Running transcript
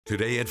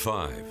Today at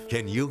 5,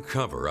 can you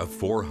cover a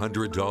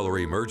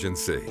 $400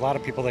 emergency? A lot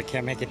of people that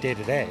can't make it day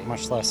to day,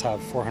 much less have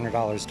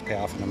 $400 to pay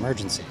off an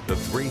emergency. The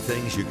 3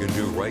 things you can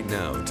do right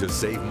now to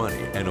save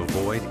money and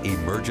avoid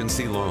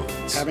emergency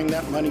loans. Having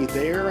that money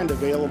there and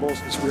available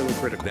is really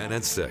critical. Then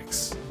at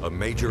 6, a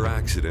major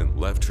accident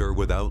left her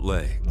without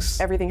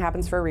legs. Everything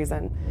happens for a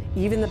reason,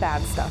 even the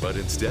bad stuff. But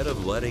instead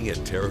of letting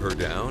it tear her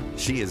down,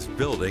 she is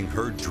building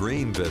her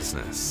dream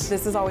business.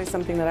 This is always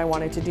something that I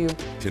wanted to do.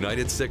 Tonight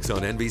at 6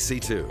 on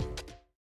NBC2.